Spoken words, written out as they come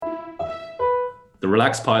the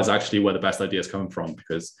relaxed part is actually where the best ideas come from,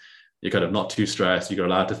 because you're kind of not too stressed. You're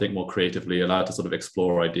allowed to think more creatively, allowed to sort of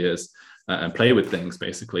explore ideas and play with things,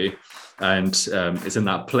 basically. And it's in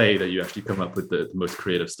that play that you actually come up with the most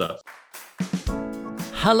creative stuff.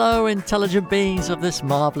 Hello, intelligent beings of this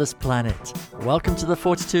marvelous planet. Welcome to the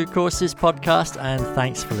Fortitude Courses podcast, and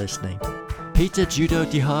thanks for listening. Peter Judo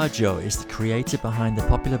Diharjo is the creator behind the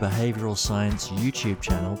popular behavioral science YouTube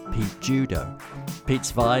channel Pete Judo.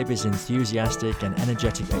 Pete's vibe is enthusiastic and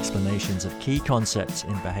energetic explanations of key concepts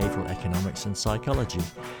in behavioral economics and psychology.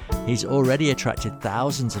 He's already attracted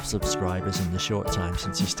thousands of subscribers in the short time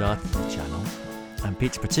since he started the channel. And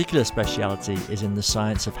Pete's particular speciality is in the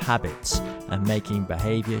science of habits and making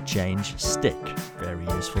behavior change stick. Very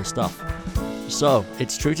useful stuff. So,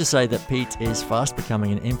 it's true to say that Pete is fast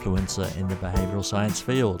becoming an influencer in the behavioral science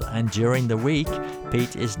field, and during the week,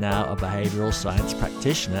 Pete is now a behavioral science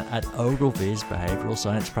practitioner at Ogilvy's behavioral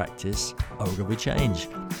science practice, Ogilvy Change,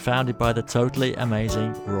 founded by the totally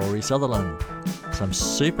amazing Rory Sutherland. So I'm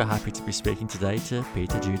super happy to be speaking today to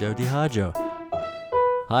Peter Judo Diharjo.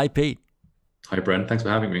 Hi, Pete. Hi, Brent. Thanks for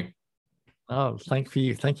having me. Oh, thank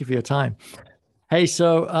you for your time. Hey,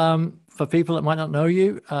 so for people that might not know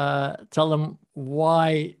you, tell them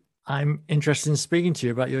why I'm interested in speaking to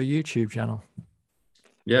you about your YouTube channel.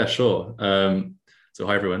 Yeah, sure. So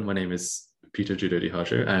hi, everyone. My name is Peter Judo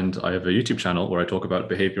Diharjo, and I have a YouTube channel where I talk about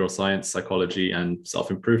behavioral science, psychology, and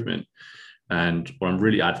self-improvement. And what I'm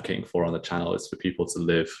really advocating for on the channel is for people to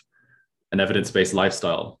live an evidence-based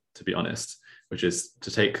lifestyle, to be honest, which is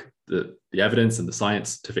to take the evidence and the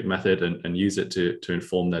scientific method and use it to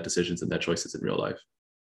inform their decisions and their choices in real life.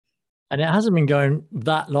 And it hasn't been going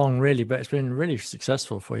that long, really, but it's been really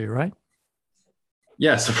successful for you, right?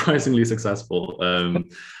 Yeah, surprisingly successful.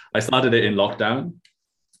 I started it in lockdown,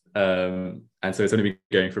 and so it's only been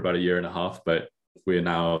going for about a year and a half. But we're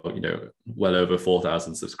now, well over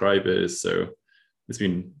 4,000 subscribers. So it's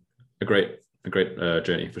been a great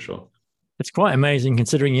journey for sure. It's quite amazing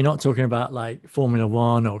considering you're not talking about like Formula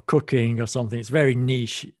One or cooking or something. It's very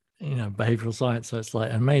niche, behavioral science. So it's like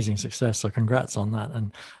an amazing success. So congrats on that,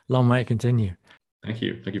 and long may it continue. Thank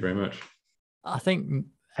you. Thank you very much. I think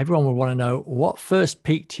everyone would want to know what first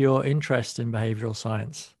piqued your interest in behavioral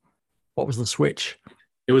science. What was the switch?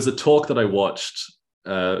 It was a talk that I watched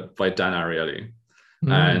by Dan Ariely.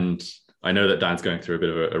 And I know that Dan's going through a bit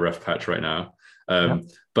of a rough patch right now.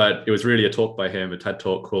 But it was really a talk by him, a TED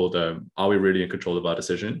talk called Are We Really in Control of Our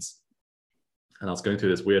Decisions? And I was going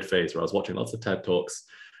through this weird phase where I was watching lots of TED talks,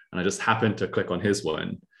 and I just happened to click on his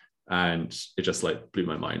one, and it just like blew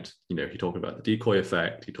my mind. He talked about the decoy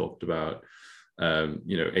effect. He talked about,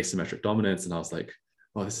 asymmetric dominance. And I was like,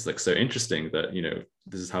 oh, this is like so interesting that,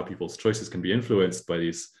 this is how people's choices can be influenced by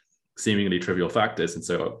these seemingly trivial factors. And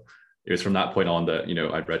so it was from that point on that,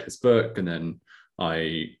 I'd read his book, and then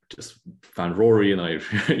I just found Rory, and I,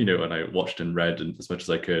 and I watched and read as much as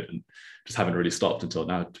I could, and just haven't really stopped until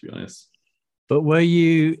now, to be honest. But were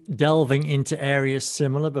you delving into areas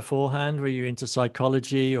similar beforehand? Were you into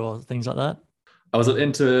psychology or things like that? I was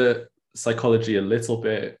into psychology a little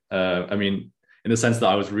bit. In the sense that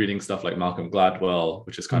I was reading stuff like Malcolm Gladwell,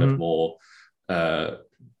 which is kind of more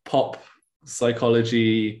pop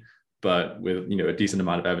psychology, but with a decent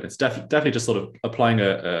amount of evidence. Definitely just sort of applying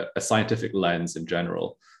a scientific lens in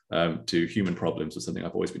general to human problems was something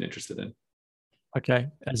I've always been interested in. Okay.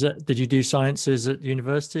 Did you do sciences at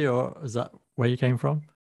university, or is that where you came from?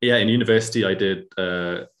 Yeah, in university I did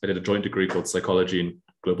a joint degree called Psychology and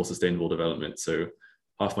Global Sustainable Development. So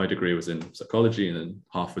half my degree was in psychology, and then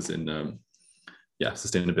half was in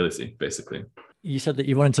sustainability, basically. You said that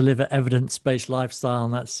you wanted to live an evidence-based lifestyle,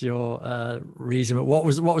 and that's your reason. But what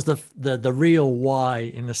was the real why,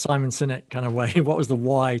 in the Simon Sinek kind of way? What was the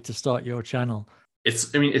why to start your channel?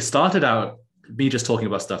 It started out me just talking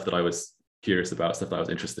about stuff that I was curious about, stuff that I was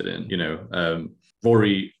interested in.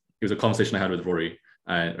 Rory, it was a conversation I had with Rory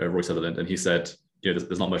Sutherland, and he said,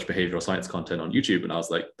 there's not much behavioral science content on YouTube. And I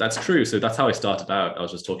was like, that's true. So that's how I started out. I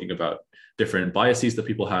was just talking about different biases that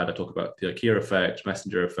people had. I talk about the IKEA effect,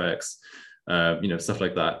 messenger effects, stuff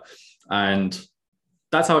like that. And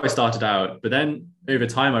that's how I started out. But then over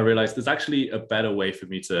time, I realized there's actually a better way for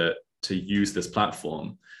me to use this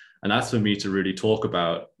platform. And that's for me to really talk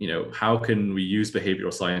about, how can we use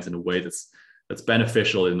behavioral science in a way that's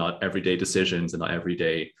beneficial in our everyday decisions and our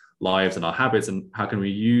everyday lives and our habits, and how can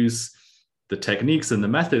we use the techniques and the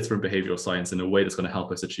methods from behavioral science in a way that's going to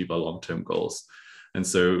help us achieve our long-term goals. And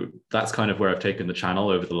so that's kind of where I've taken the channel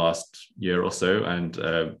over the last year or so. And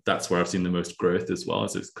that's where I've seen the most growth as well.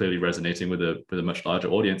 So it's clearly resonating with a much larger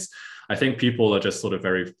audience. I think people are just sort of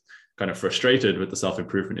very kind of frustrated with the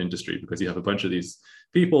self-improvement industry, because you have a bunch of these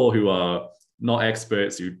people who are not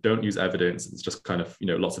experts, who don't use evidence. It's just kind of,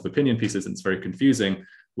 lots of opinion pieces, and it's very confusing.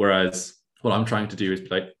 Whereas what I'm trying to do is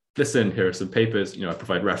like, listen, here are some papers, I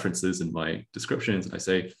provide references in my descriptions, and I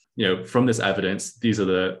say, from this evidence, these are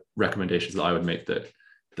the recommendations that I would make that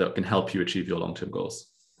can help you achieve your long-term goals.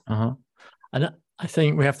 Uh-huh. And I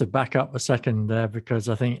think we have to back up a second there, because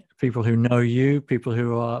I think people who know you, people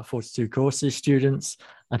who are 42 Courses students,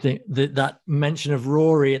 I think that mention of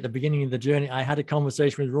Rory at the beginning of the journey, I had a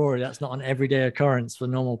conversation with Rory. That's not an everyday occurrence for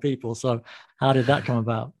normal people. So how did that come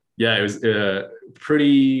about? Yeah, it was a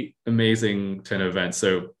pretty amazing turn of events.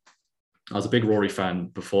 So I was a big Rory fan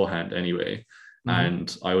beforehand anyway.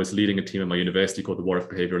 And I was leading a team at my university called the Warwick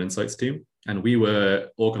Behavioral Insights team. And we were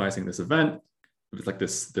organizing this event. It was like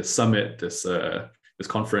this summit, this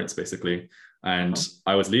conference basically. And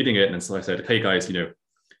I was leading it. And so I said, hey guys,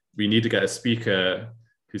 we need to get a speaker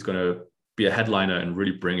who's going to be a headliner and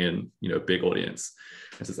really bring in, a big audience.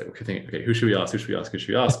 And so it's like, okay, who should we ask?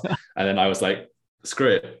 And then I was like, screw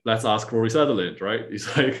it, let's ask Rory Sutherland, right? He's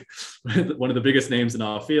like one of the biggest names in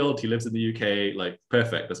our field. He lives in the UK, like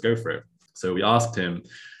perfect, let's go for it. So we asked him,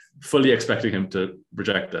 fully expecting him to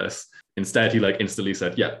reject us. Instead, he like instantly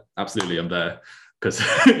said, yeah, absolutely, I'm there. Because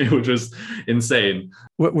it was just insane.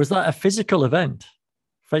 Was that a physical event,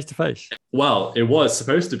 face to face? Well, it was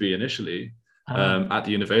supposed to be initially at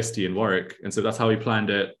the university in Warwick. And so that's how we planned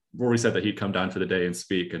it. Rory said that he'd come down for the day and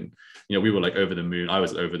speak. And, we were like over the moon. I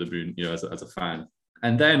was over the moon, as a fan.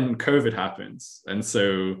 And then COVID happens. And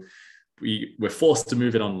so we're forced to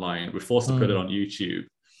move it online. We're forced to put it on YouTube.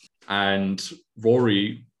 And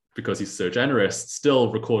Rory, because he's so generous,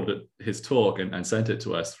 still recorded his talk and sent it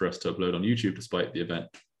to us for us to upload on YouTube, despite the event,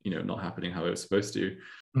 not happening how it was supposed to.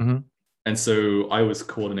 And so I was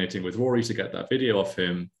coordinating with Rory to get that video off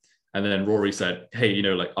him. And then Rory said, hey,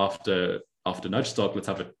 like after Nudge Talk, let's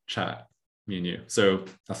have a chat, me and you. So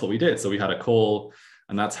that's what we did. So we had a call,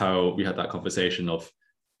 and that's how we had that conversation of,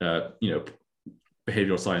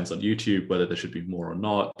 behavioral science on YouTube, whether there should be more or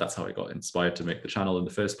not. That's how I got inspired to make the channel in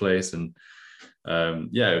the first place. And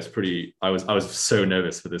it was pretty, I was so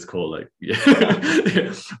nervous for this call, like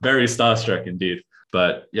very starstruck indeed.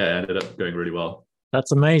 But yeah, it ended up going really well.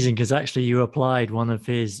 That's amazing, because actually you applied one of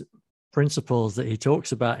his principles that he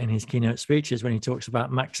talks about in his keynote speeches when he talks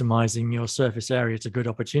about maximizing your surface area to good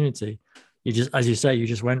opportunity. You just, as you say, you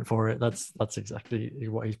just went for it. That's exactly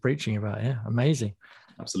what he's preaching about. Yeah, amazing.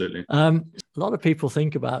 Absolutely. A lot of people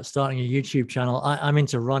think about starting a YouTube channel. I'm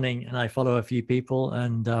into running, and I follow a few people,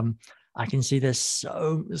 and I can see there's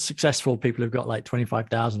so successful people who've got like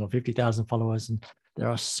 25,000 or 50,000 followers. And there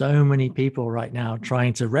are so many people right now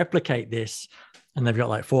trying to replicate this, and they've got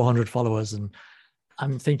like 400 followers. And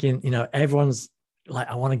I'm thinking, everyone's like,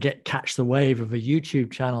 I want to catch the wave of a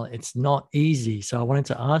YouTube channel. It's not easy. So I wanted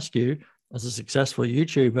to ask you, as a successful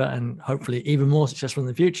YouTuber, and hopefully even more successful in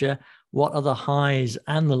the future, what are the highs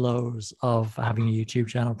and the lows of having a YouTube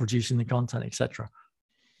channel, producing the content, etc.?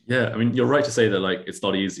 Yeah, I mean, you're right to say that like it's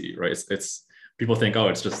not easy, right? It's people think, oh,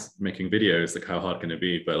 it's just making videos. Like, how hard can it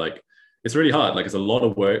be? But like, it's really hard. Like, it's a lot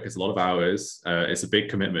of work. It's a lot of hours. It's a big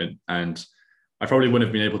commitment, and I probably wouldn't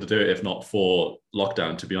have been able to do it if not for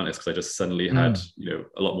lockdown, to be honest, because I just suddenly had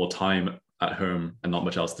a lot more time at home and not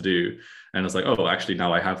much else to do. And I was like, oh, actually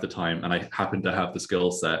now I have the time, and I happen to have the skill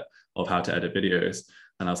set of how to edit videos.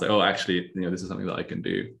 And I was like, oh, actually, this is something that I can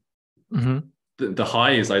do. The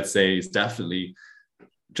highs, I'd say, is definitely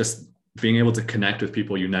just being able to connect with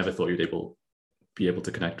people you never thought you'd be able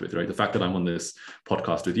to connect with, right? The fact that I'm on this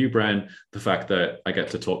podcast with you, Bren, the fact that I get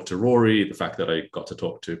to talk to Rory, the fact that I got to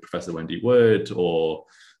talk to Professor Wendy Wood or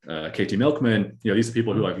Katie Milkman, these are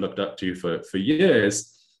people who I've looked up to for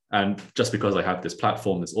years. And just because I have this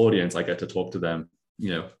platform, this audience, I get to talk to them,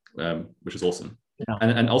 which is awesome. Yeah.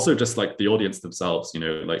 And also just like the audience themselves,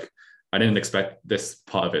 like I didn't expect this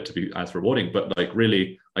part of it to be as rewarding, but like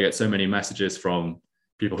really, I get so many messages from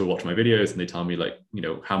people who watch my videos, and they tell me like,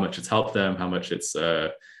 how much it's helped them, how much it's,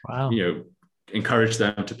 encouraged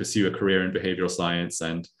them to pursue a career in behavioral science,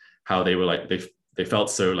 and how they were like, they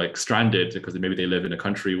felt so like stranded because maybe they live in a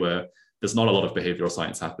country where there's not a lot of behavioral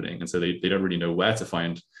science happening. And so they don't really know where to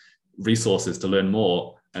find resources to learn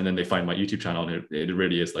more. And then they find my YouTube channel, and it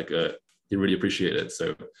really is like they really appreciate it.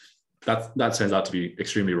 So that turns out to be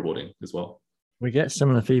extremely rewarding as well. We get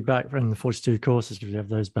similar feedback from the 42 courses, because we have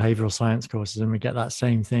those behavioral science courses, and we get that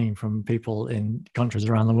same thing from people in countries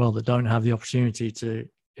around the world that don't have the opportunity to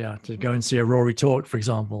go and see a Rory talk, for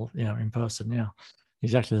example, in person. Yeah,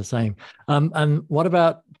 exactly the same. And what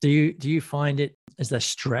about, do you find it, is there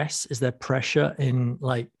stress? Is there pressure in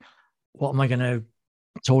like, what am I going to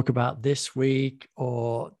talk about this week,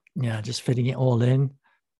 or just fitting it all in?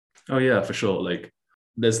 Oh yeah, for sure. Like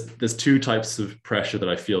there's two types of pressure that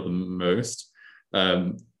I feel the most.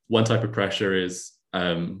 One type of pressure is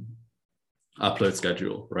upload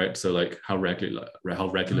schedule, right? So like how regularly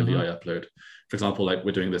I upload. For example, like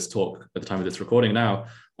we're doing this talk at the time of this recording now,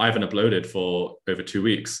 I haven't uploaded for over 2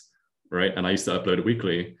 weeks, right? And I used to upload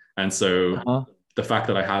weekly. And so the fact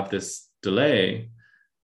that I have this delay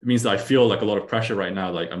means that I feel like a lot of pressure right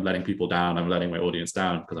now. Like I'm letting people down, I'm letting my audience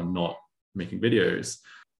down because I'm not making videos.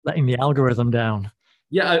 Letting the algorithm down.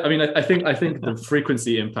 Yeah, I mean, I think the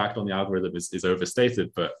frequency impact on the algorithm is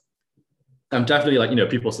overstated, but I'm definitely like,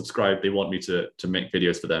 people subscribe, they want me to make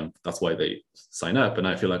videos for them. That's why they sign up. And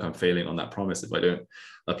I feel like I'm failing on that promise if I don't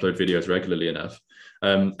upload videos regularly enough.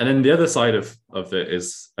 And then the other side of it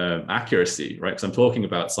is accuracy, right? Because I'm talking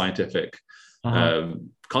about scientific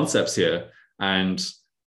concepts here. And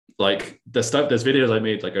like there's videos I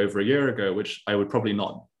made like over a year ago, which I would probably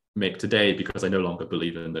not make today because I no longer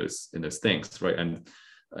believe in those things, right? And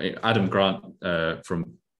Adam Grant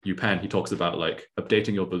from UPenn, he talks about like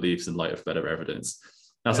updating your beliefs in light of better evidence.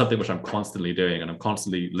 That's something which I'm constantly doing, and I'm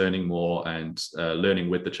constantly learning more and learning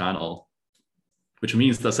with the channel, which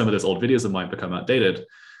means that some of those old videos of mine become outdated.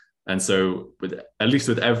 And so at least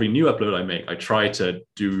with every new upload I make, I try to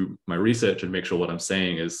do my research and make sure what I'm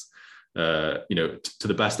saying is to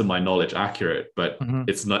the best of my knowledge accurate, but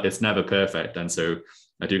it's never perfect. And so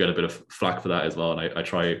I do get a bit of flack for that as well. And I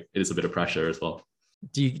try, it is a bit of pressure as well.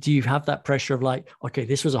 Do you have that pressure of like, okay,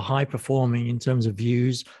 this was a high performing in terms of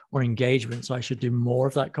views or engagement, so I should do more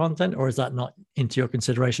of that content? Or is that not into your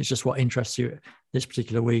consideration? It's just what interests you this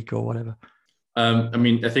particular week or whatever? I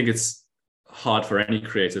mean, I think it's hard for any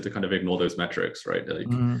creator to kind of ignore those metrics, right? Like,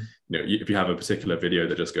 if you have a particular video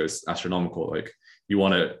that just goes astronomical, like you got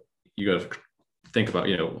to think about,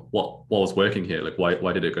 what was working here? Like,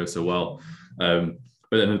 why did it go so well?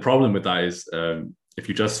 But then the problem with that is, if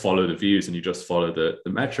you just follow the views and you just follow the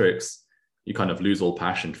metrics, you kind of lose all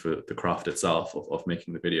passion for the craft itself of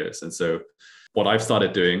making the videos. And so what I've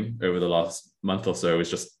started doing over the last month or so is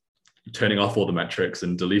just turning off all the metrics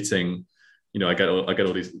and deleting, I get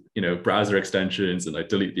all these, browser extensions, and I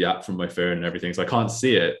delete the app from my phone and everything. So I can't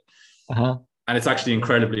see it. And it's actually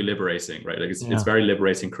incredibly liberating, right? Like it's very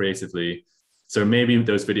liberating creatively. So maybe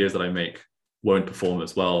those videos that I make won't perform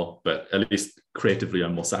as well, but at least creatively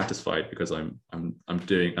I'm more satisfied because I'm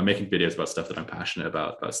making videos about stuff that I'm passionate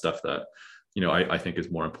about stuff that I think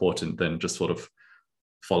is more important than just sort of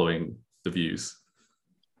following the views.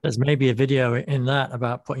 There's maybe a video in that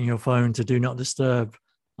about putting your phone to do not disturb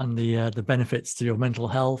and the benefits to your mental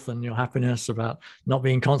health and your happiness, about not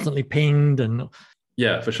being constantly pinged. And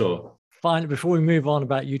yeah, for sure. Fine. Before we move on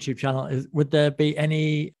about YouTube channel, would there be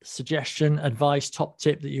any suggestion, advice, top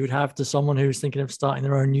tip that you would have to someone who's thinking of starting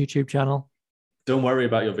their own YouTube channel? Don't worry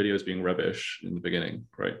about your videos being rubbish in the beginning,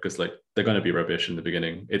 right? Because like they're going to be rubbish in the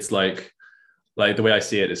beginning. It's like the way I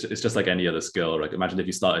see it, it's just like any other skill. Like imagine if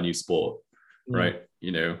you start a new sport, right?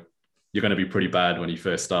 You're going to be pretty bad when you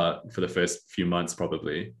first start for the first few months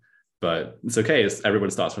probably. But it's okay. Everyone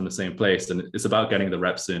starts from the same place, and it's about getting the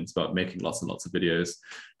reps in. It's about making lots and lots of videos,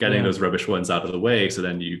 getting those rubbish ones out of the way, so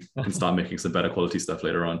then you can start making some better quality stuff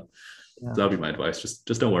later on. So that'll be my advice.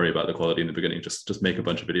 Just don't worry about the quality in the beginning. Just make a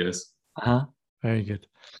bunch of videos. Very good.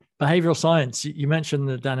 Behavioral science. You mentioned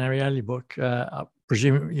the Dan Ariely book. I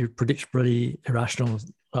presume you Predictably Irrational.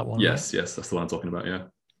 That one. Yes, right? Yes, that's the one I'm talking about. Yeah.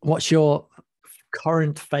 What's your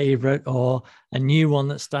current favorite, or a new one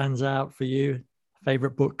that stands out for you?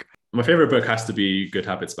 Favorite book? My favorite book has to be Good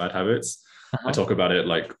Habits, Bad Habits. I talk about it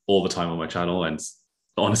like all the time on my channel, and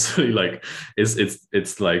honestly, like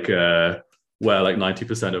it's like where like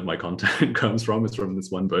 90% of my content comes from is from this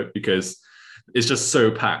one book, because it's just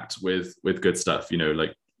so packed with good stuff.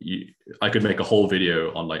 I could make a whole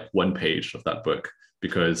video on like one page of that book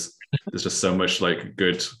because there's just so much like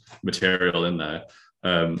good material in there.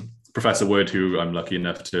 Professor Wood, who I'm lucky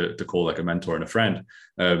enough to call like a mentor and a friend,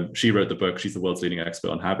 she wrote the book. She's the world's leading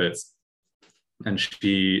expert on habits. And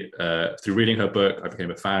she, through reading her book, I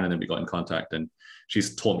became a fan, and then we got in contact. And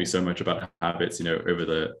she's taught me so much about habits, over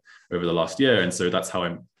the last year. And so that's how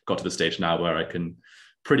I got to the stage now where I can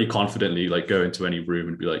pretty confidently like go into any room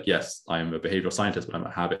and be like, yes, I'm a behavioral scientist, but I'm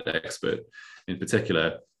a habit expert in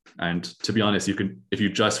particular. And to be honest, if you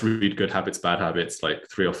just read Good Habits, Bad Habits like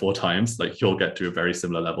 3 or 4 times, like you'll get to a very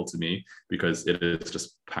similar level to me, because it is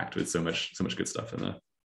just packed with so much good stuff in there.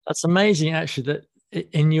 That's amazing, actually, that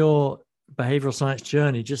in your behavioral science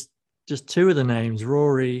journey, just 2 of the names,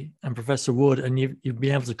 Rory and Professor Wood, and you've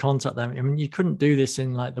been able to contact them. I mean, you couldn't do this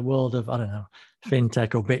in like the world of, I don't know,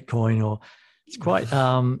 fintech or Bitcoin, or it's quite,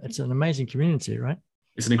 it's an amazing community, right?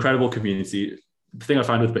 It's an incredible community. The thing I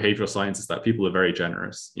find with behavioral science is that people are very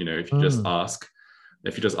generous. If you just ask,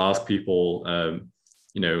 if you just ask people,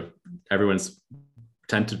 everyone's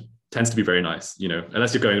tends to be very nice,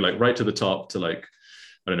 unless you're going like right to the top to like,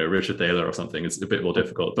 I don't know, Richard Thaler or something. It's a bit more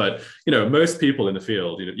difficult. But, most people in the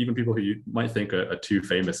field, even people who you might think are too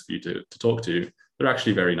famous for you to talk to, they're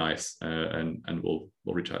actually very nice, and will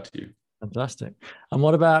reach out to you. Fantastic. And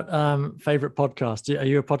what about favorite podcasts? Are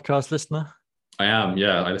you a podcast listener? I am,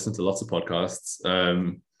 yeah. I listen to lots of podcasts.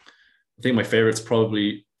 I think my favorite's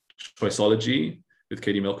probably Choiceology with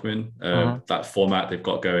Katie Milkman. That format they've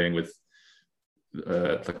got going with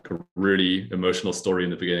like a really emotional story in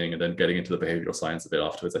the beginning and then getting into the behavioral science a bit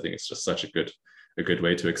afterwards. I think it's just such a good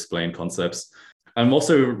way to explain concepts. I'm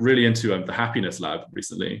also really into the Happiness Lab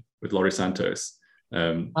recently with Laurie Santos.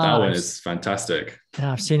 That one is fantastic.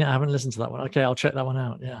 Yeah, I've seen it. I haven't listened to that one. Okay, I'll check that one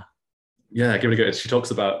out. Yeah, give it a go. She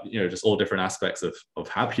talks about, just all different aspects of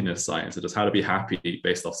happiness science and just how to be happy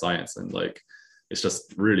based off science. And like, it's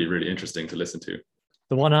just really, really interesting to listen to.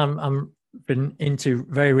 The one I'm been into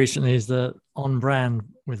very recently is the On Brand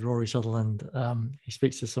with Rory Sutherland. He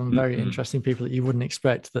speaks to some very interesting people that you wouldn't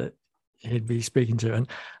expect that he'd be speaking to.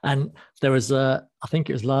 And there was I think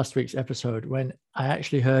it was last week's episode when I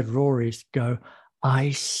actually heard Rory go,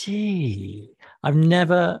 I see. I've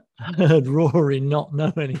never heard Rory not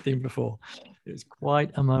know anything before. It was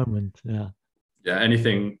quite a moment. Yeah. Yeah.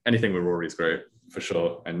 Anything with Rory is great for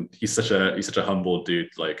sure. And he's such a humble dude.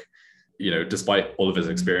 Like, despite all of his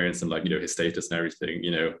experience and like, his status and everything,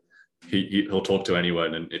 he'll talk to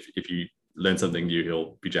anyone. And if you learn something new,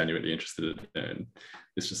 he'll be genuinely interested in it. And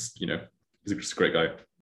it's just, he's just a great guy.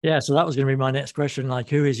 Yeah, so that was going to be my next question. Like,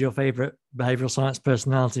 who is your favorite behavioral science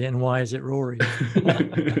personality and why is it Rory?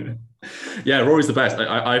 Yeah, Rory's the best.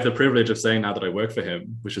 I have the privilege of saying now that I work for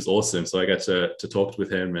him, which is awesome. So I get to talk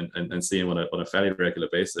with him and see him on a fairly regular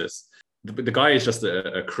basis. The guy is just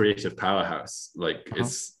a creative powerhouse. Like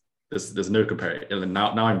there's no comparison. And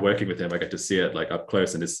now I'm working with him, I get to see it like up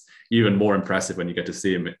close, and it's even more impressive when you get to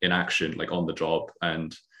see him in action, like on the job.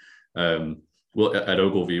 And at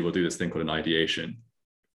Ogilvy, we'll do this thing called an ideation,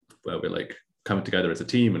 where we're like coming together as a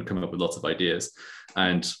team and coming up with lots of ideas.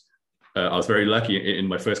 And I was very lucky in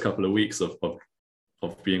my first couple of weeks of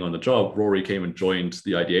being on the job. Rory came and joined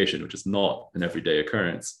the ideation, which is not an everyday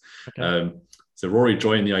occurrence. Okay. So Rory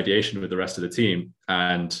joined the ideation with the rest of the team,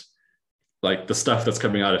 and like the stuff that's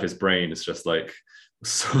coming out of his brain is just like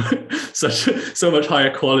so much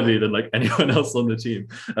higher quality than like anyone else on the team.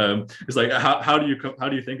 It's like how do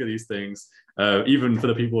you think of these things? Even for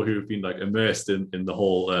the people who've been like immersed in the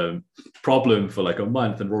whole problem for like a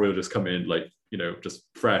month, and Rory will just come in like, just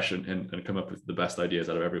fresh and come up with the best ideas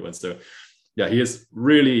out of everyone. So yeah, he is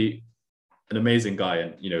really an amazing guy,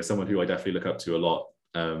 and someone who I definitely look up to a lot,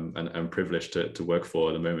 and I'm privileged to work for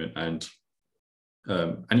at the moment. And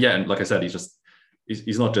like I said,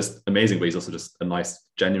 he's not just amazing, but he's also just a nice,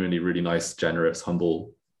 genuinely really nice, generous,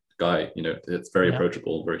 humble guy. It's very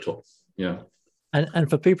approachable, very tall. Yeah. And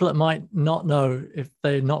for people that might not know, if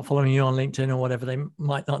they're not following you on LinkedIn or whatever, they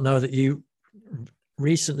might not know that you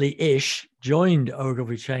recently-ish joined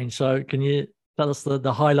Ogilvy Change. So can you tell us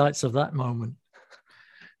the highlights of that moment?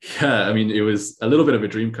 Yeah, I mean, it was a little bit of a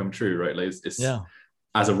dream come true, right? Like it's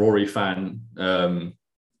as a Rory fan,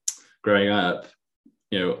 growing up,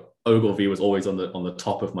 Ogilvy was always on the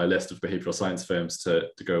top of my list of behavioral science firms to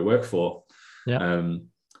go work for. Yeah.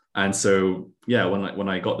 And so, yeah, when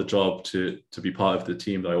I got the job to be part of the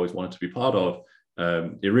team that I always wanted to be part of,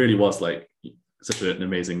 it really was like such an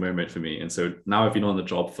amazing moment for me. And so now I've been on the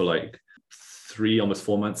job for like 3, almost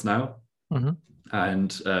 4 months now. Mm-hmm.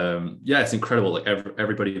 And it's incredible. Like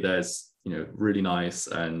everybody there's, really nice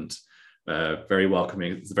and very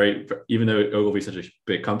welcoming. It's even though Ogilvy is such a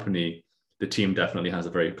big company, the team definitely has a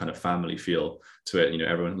very kind of family feel to it.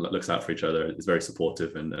 Everyone looks out for each other. It's very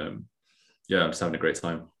supportive, and I'm just having a great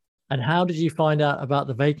time. And how did you find out about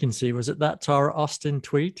the vacancy? Was it that Tara Austin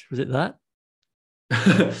tweet? Was it that?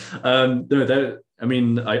 No,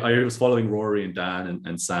 I was following Rory and Dan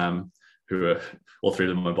and Sam, who are all 3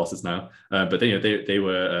 of them my bosses now. But they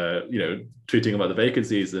were tweeting about the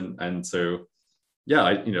vacancies, and so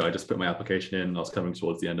I just put my application in. I was coming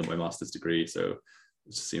towards the end of my master's degree, so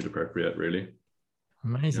it just seemed appropriate, really.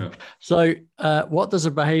 Amazing. Yeah. So what does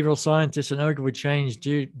a behavioral scientist in Ogilvy Change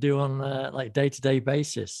do on like day-to-day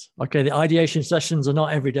basis? Okay, the ideation sessions are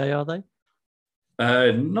not every day, are they?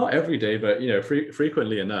 Not every day, but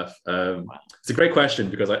frequently enough. It's a great question,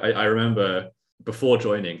 because I remember before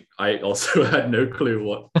joining, I also had no clue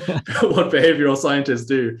what behavioral scientists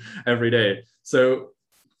do every day. So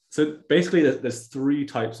basically there's 3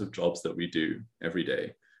 types of jobs that we do every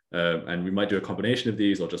day. And we might do a combination of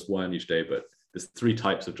these or just one each day, but there's 3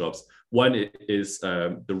 types of jobs. One is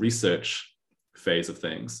the research phase of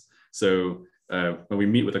things. So when we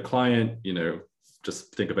meet with a client,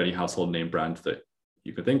 just think of any household name brand that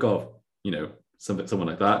you could think of, someone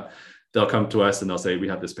like that. They'll come to us and they'll say, we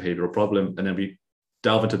have this behavioral problem. And then we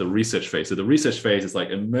delve into the research phase. So the research phase is like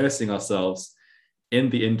immersing ourselves in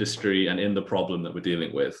the industry and in the problem that we're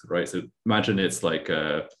dealing with, right? So imagine it's like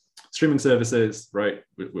streaming services, right?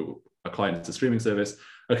 A client is a streaming service.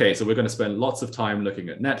 Okay, so we're going to spend lots of time looking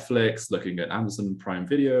at Netflix, looking at Amazon Prime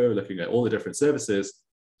Video, looking at all the different services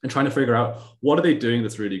and trying to figure out what are they doing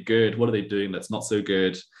that's really good? What are they doing that's not so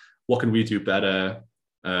good? What can we do better?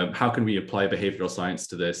 How can we apply behavioral science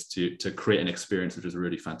to this to create an experience which is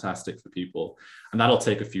really fantastic for people? And that'll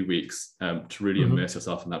take a few weeks to really immerse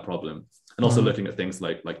yourself in that problem. And also looking at things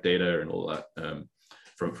like data and all that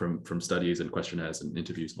from studies and questionnaires and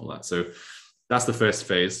interviews and all that. So that's the first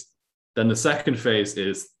phase. Then the second phase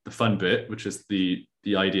is the fun bit, which is the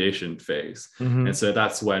ideation phase. And so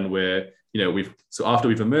that's when so after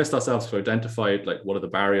we've immersed ourselves, we've identified like what are the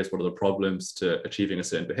barriers, what are the problems to achieving a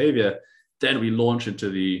certain behavior, then we launch into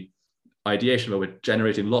the ideation where we're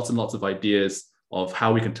generating lots and lots of ideas of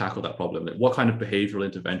how we can tackle that problem. Like what kind of behavioral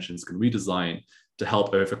interventions can we design to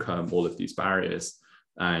help overcome all of these barriers?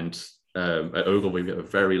 And at Ogilvy, we have a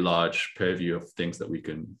very large purview of things that we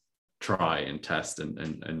can try and test,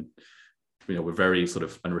 and we're very sort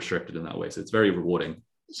of unrestricted in that way. So it's very rewarding.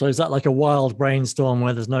 So is that like a wild brainstorm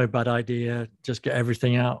where there's no bad idea, just get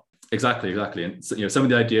everything out? Exactly. And so, some of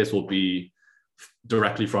the ideas will be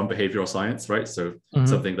directly from behavioral science, right? So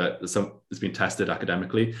something that has been tested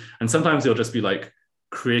academically. And sometimes it'll just be like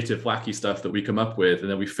creative, wacky stuff that we come up with, and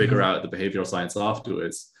then we figure out the behavioral science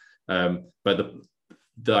afterwards. But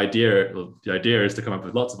the idea is to come up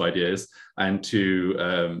with lots of ideas and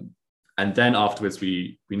and then afterwards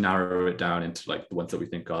we narrow it down into like the ones that we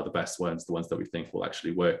think are the best ones, the ones that we think will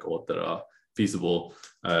actually work or that are feasible.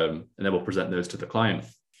 And then we'll present those to the client.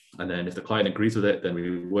 And then if the client agrees with it, then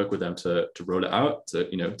we work with them to roll it out, to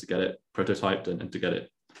get it prototyped and to get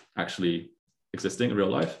it actually existing in real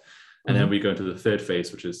life. And then we go into the third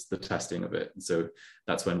phase, which is the testing of it. And so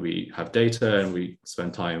that's when we have data and we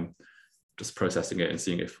spend time just processing it and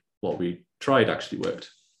seeing if what we tried actually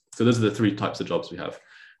worked. So those are the three types of jobs we have: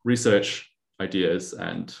 research, ideas,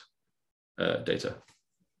 and data.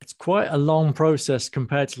 It's quite a long process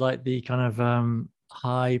compared to like the kind of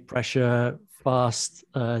high pressure, fast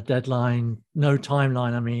deadline, no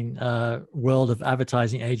timeline, world of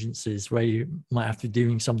advertising agencies where you might have to be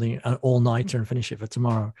doing something an all-nighter and finish it for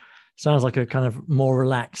tomorrow. Sounds like a kind of more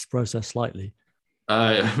relaxed process slightly.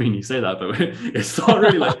 You say that, but it's not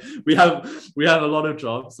really like we have a lot of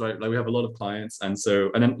jobs, right? Like we have a lot of clients, and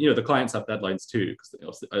then the clients have deadlines too,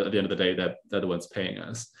 because at the end of the day, they're the ones paying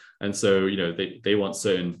us, and so they want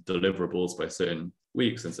certain deliverables by certain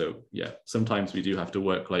weeks, and so sometimes we do have to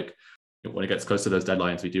work like when it gets close to those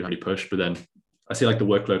deadlines, we do have to push. But then I see like the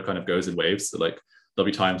workload kind of goes in waves. So like there'll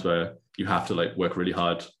be times where you have to like work really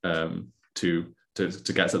hard to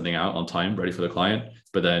get something out on time, ready for the client,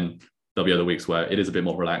 but then there'll be other weeks where it is a bit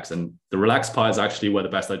more relaxed. And the relaxed part is actually where the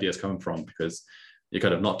best ideas come from, because you're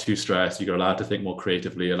kind of not too stressed. You're allowed to think more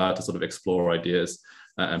creatively, allowed to sort of explore ideas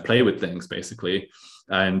and play with things, basically.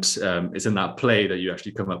 And it's in that play that you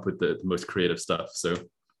actually come up with the most creative stuff. So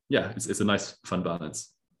yeah, it's a nice, fun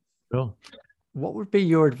balance. Cool. What would be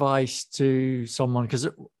your advice to someone? Because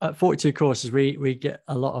at 42 Courses, we get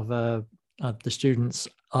a lot of the students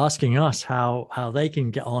asking us how they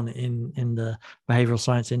can get on in the behavioral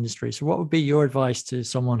science industry. So what would be your advice to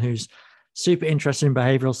someone who's super interested in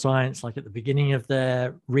behavioral science, like at the beginning of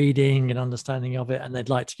their reading and understanding of it, and they'd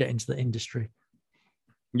like to get into the industry?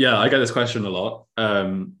 Yeah, I get this question a lot.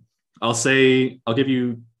 I'll give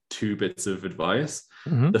you two bits of advice.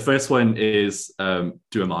 The first one is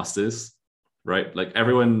do a master's, right? Like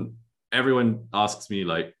everyone asks me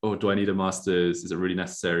like, oh, do I need a master's? Is it really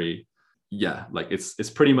necessary? Yeah, like it's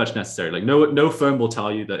pretty much necessary. Like no firm will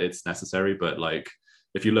tell you that it's necessary, but like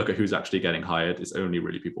if you look at who's actually getting hired, it's only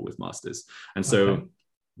really people with masters. And so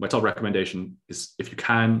my top recommendation is if you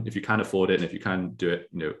can afford it and if you can do it,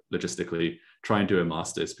 logistically, try and do a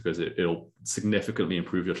master's, because it'll significantly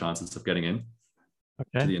improve your chances of getting in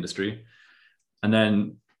to the industry. And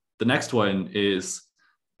then the next one is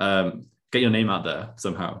get your name out there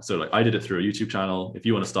somehow. So like I did it through a YouTube channel. If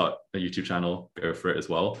you want to start a YouTube channel, go for it as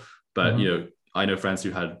well. But I know friends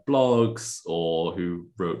who had blogs or who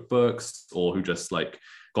wrote books or who just like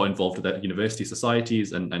got involved with their university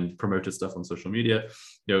societies and promoted stuff on social media.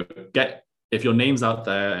 If your name's out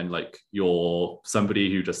there and like you're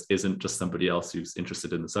somebody who just isn't just somebody else who's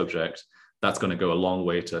interested in the subject, that's going to go a long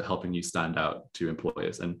way to helping you stand out to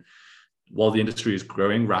employers. And while the industry is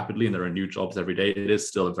growing rapidly and there are new jobs every day, it is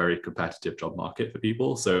still a very competitive job market for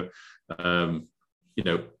people. So,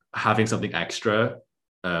 having something extra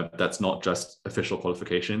that's not just official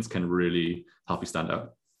qualifications can really help you stand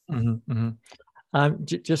out. Mm-hmm, mm-hmm.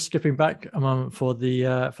 Just skipping back a moment for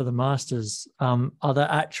the masters, are there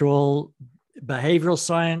actual behavioral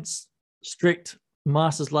science strict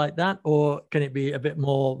masters like that, or can it be a bit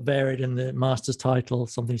more varied in the master's title,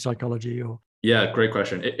 something psychology or? Yeah, great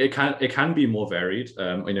question. It can be more varied.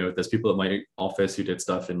 There's people at my office who did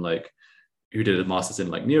stuff in who did a master's in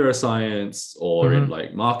neuroscience or in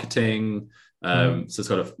marketing. So it's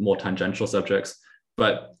kind of more tangential subjects.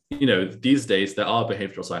 But these days there are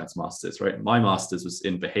behavioral science masters, right? My master's was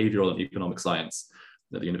in behavioral and economic science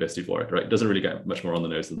at the University of Warwick, right? It doesn't really get much more on the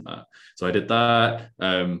nose than that. So I did that.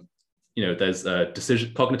 There's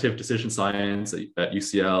cognitive decision science at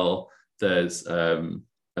UCL. There's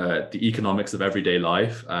the economics of everyday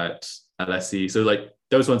life at LSE. So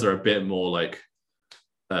those ones are a bit more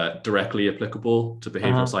directly applicable to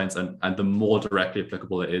behavioral science, and the more directly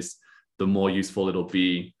applicable it is, the more useful it'll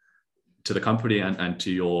be to the company and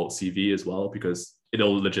to your CV as well, because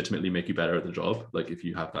it'll legitimately make you better at the job, if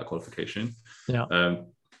you have that qualification. Yeah.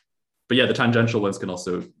 But yeah, the tangential ones can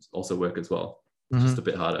also work as well. Just a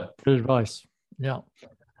bit harder. Good advice. Yeah.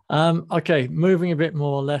 Okay, moving a bit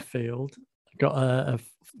more left field. Got a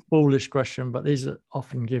foolish question, but these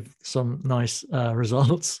often give some nice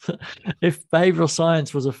results. If behavioral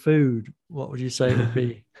science was a food, what would you say it would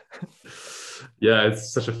be? Yeah,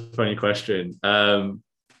 it's such a funny question.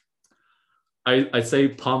 I'd say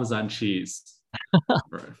Parmesan cheese,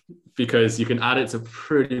 because you can add it to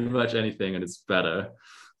pretty much anything and it's better.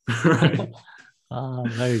 Right.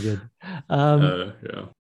 Very good. Yeah.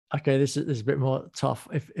 Okay, this is a bit more tough.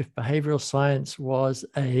 If behavioral science was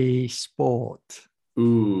a sport.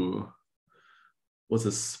 Ooh, was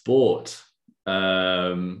a sport?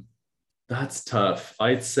 That's tough.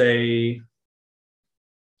 I'd say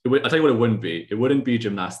I'll tell you what it wouldn't be. It wouldn't be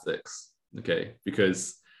gymnastics. Okay,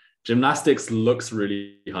 because gymnastics looks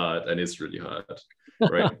really hard and is really hard,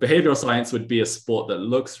 right? Behavioral science would be a sport that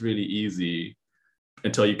looks really easy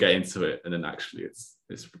until you get into it, and then actually it's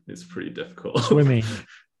pretty difficult. Swimming.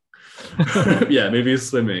 Yeah, maybe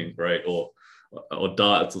swimming, right? Or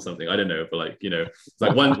darts or something. I don't know, but it's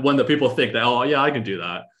one that people think that, oh yeah, I can do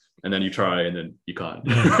that, and then you try and then you can't.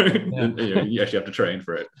 Yeah. And, you actually have to train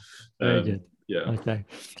for it. Very good. Yeah. Okay.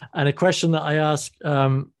 And a question that I ask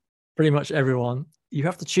pretty much everyone: you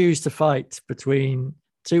have to choose to fight between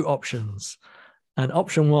two options, and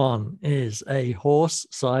option one is a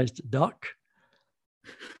horse-sized duck,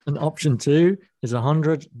 and option two is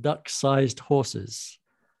 100 duck-sized horses.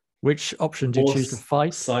 Which option do you choose to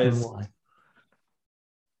fight and why?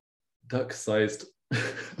 Duck-sized.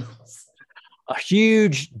 A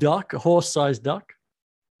huge duck, a horse-sized duck?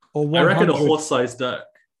 Or 100... I reckon a horse-sized duck,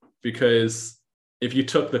 because if you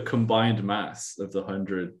took the combined mass of the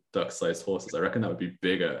 100 duck-sized horses, I reckon that would be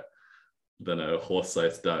bigger than a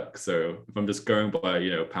horse-sized duck. So if I'm just going by,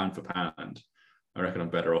 pound for pound, I reckon I'm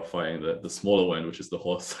better off fighting the smaller one, which is the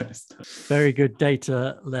horse-sized duck. Very good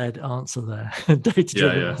data-led answer there.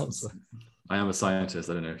 Data-driven answer. I am a scientist.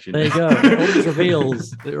 I don't know if you know. There you go.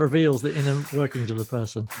 It reveals the inner workings of the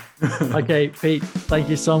person. Okay, Pete, thank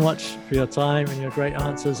you so much for your time and your great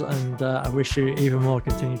answers. And I wish you even more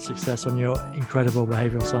continued success on your incredible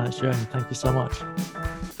behavioral science journey. Thank you so much.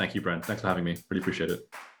 Thank you, Brent. Thanks for having me. Really appreciate it.